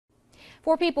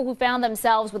For people who found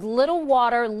themselves with little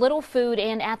water, little food,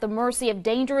 and at the mercy of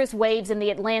dangerous waves in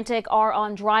the Atlantic are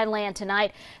on dry land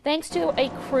tonight, thanks to a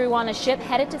crew on a ship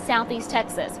headed to southeast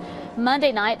Texas.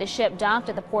 Monday night, the ship docked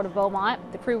at the Port of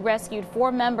Beaumont. The crew rescued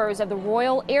 4 members of the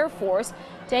Royal Air Force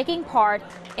taking part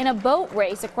in a boat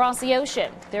race across the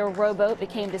ocean. Their rowboat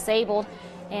became disabled,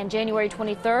 and January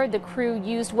 23rd, the crew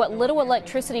used what little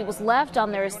electricity was left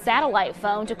on their satellite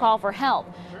phone to call for help.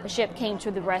 The ship came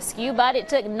to the rescue, but it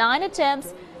took 9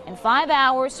 attempts and 5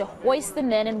 hours to hoist the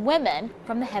men and women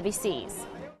from the heavy seas.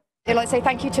 I'd like to say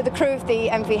thank you to the crew of the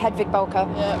MV Hedvig Bulker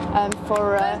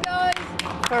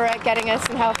for getting us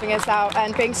and helping us out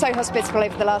and being so hospitable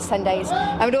over the last 10 days.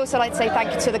 I would also like to say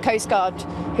thank you to the Coast Guard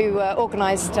who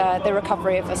organised the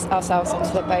recovery of ourselves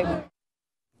into the boat.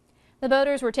 The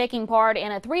boaters were taking part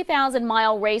in a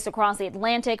 3,000-mile race across the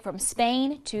Atlantic from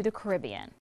Spain to the Caribbean.